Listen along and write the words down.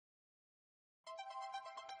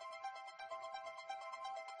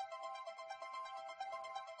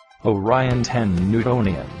Orion 10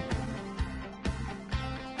 Newtonian.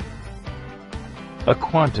 A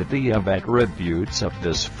quantity of attributes of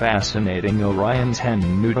this fascinating Orion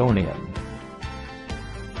 10 Newtonian.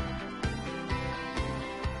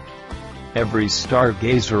 Every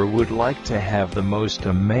stargazer would like to have the most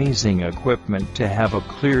amazing equipment to have a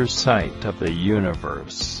clear sight of the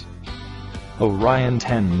universe. Orion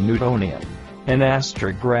 10 Newtonian, an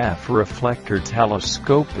astrograph reflector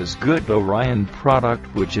telescope, is good Orion product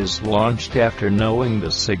which is launched after knowing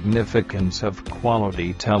the significance of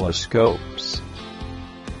quality telescopes.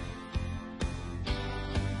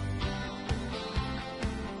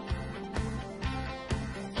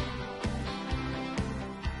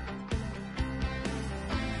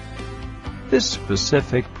 This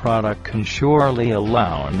specific product can surely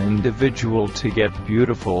allow an individual to get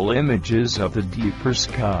beautiful images of the deeper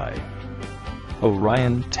sky.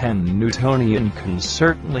 Orion 10 Newtonian can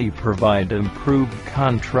certainly provide improved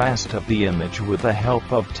contrast of the image with the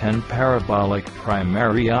help of 10 parabolic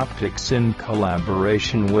primary optics in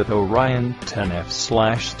collaboration with Orion 10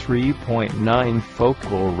 f/3.9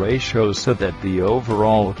 focal ratio, so that the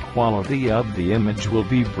overall quality of the image will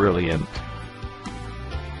be brilliant.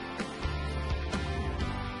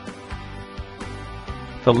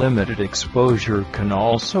 The limited exposure can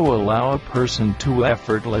also allow a person to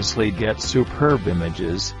effortlessly get superb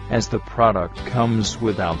images, as the product comes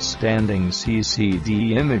with outstanding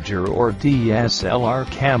CCD imager or DSLR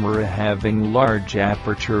camera having large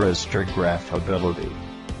aperture astrograph ability.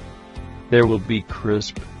 There will be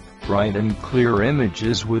crisp, bright and clear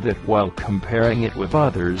images with it while comparing it with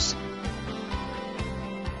others.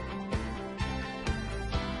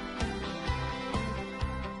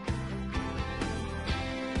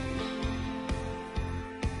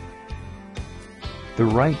 The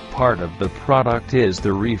right part of the product is the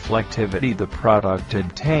reflectivity the product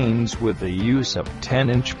attains with the use of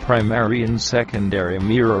 10-inch primary and secondary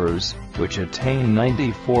mirrors, which attain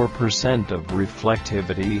 94% of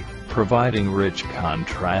reflectivity, providing rich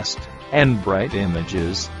contrast and bright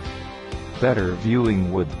images. Better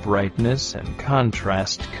viewing with brightness and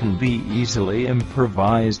contrast can be easily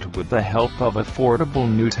improvised with the help of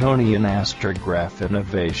affordable Newtonian astrograph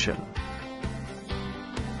innovation.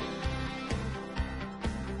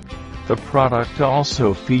 The product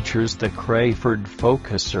also features the Crayford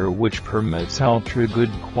focuser, which permits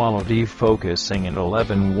ultra-good quality focusing at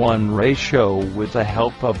 11:1 ratio with the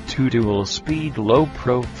help of 2 dual-speed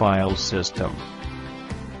low-profile system.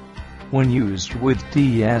 When used with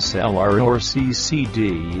DSLR or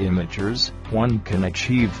CCD imagers, one can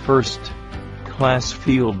achieve first-class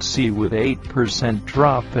field C with 8%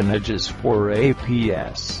 drop in edges for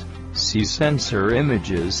APS-C sensor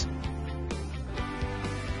images.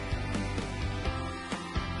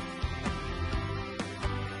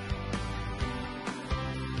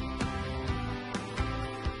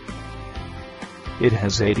 It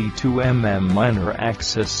has 82 mm minor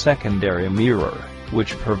axis secondary mirror,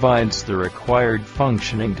 which provides the required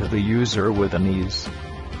functioning to the user with an ease.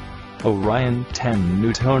 Orion 10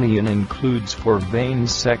 Newtonian includes 4-vane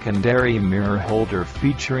secondary mirror holder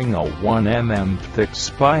featuring a 1 mm thick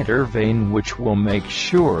spider vane, which will make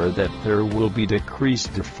sure that there will be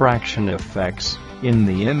decreased diffraction effects in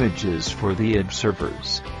the images for the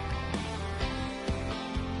observers.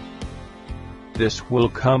 This will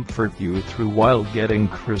comfort you through while getting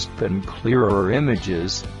crisp and clearer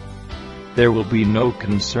images. There will be no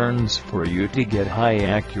concerns for you to get high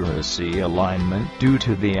accuracy alignment due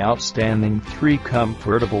to the outstanding 3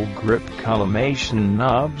 comfortable grip collimation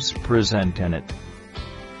knobs present in it.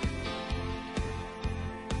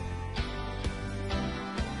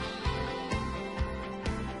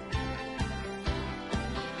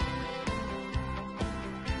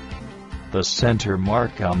 The center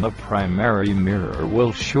mark on the primary mirror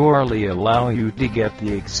will surely allow you to get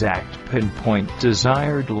the exact pinpoint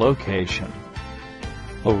desired location.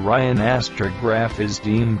 Orion astrograph is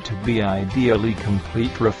deemed to be ideally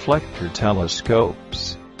complete reflector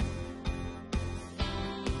telescopes.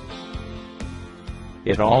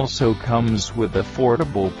 It also comes with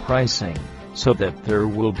affordable pricing, so that there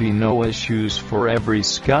will be no issues for every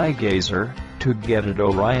skygazer. To get it,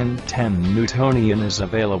 Orion 10 Newtonian is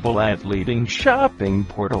available at leading shopping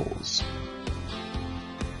portals.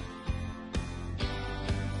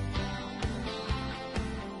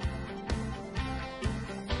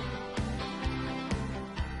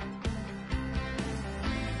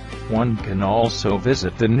 One can also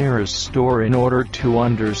visit the nearest store in order to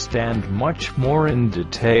understand much more in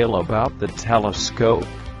detail about the telescope,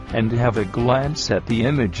 and have a glance at the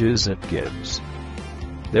images it gives.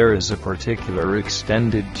 There is a particular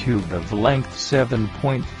extended tube of length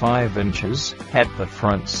 7.5 inches at the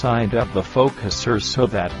front side of the focuser so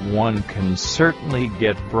that one can certainly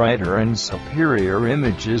get brighter and superior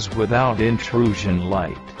images without intrusion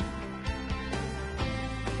light.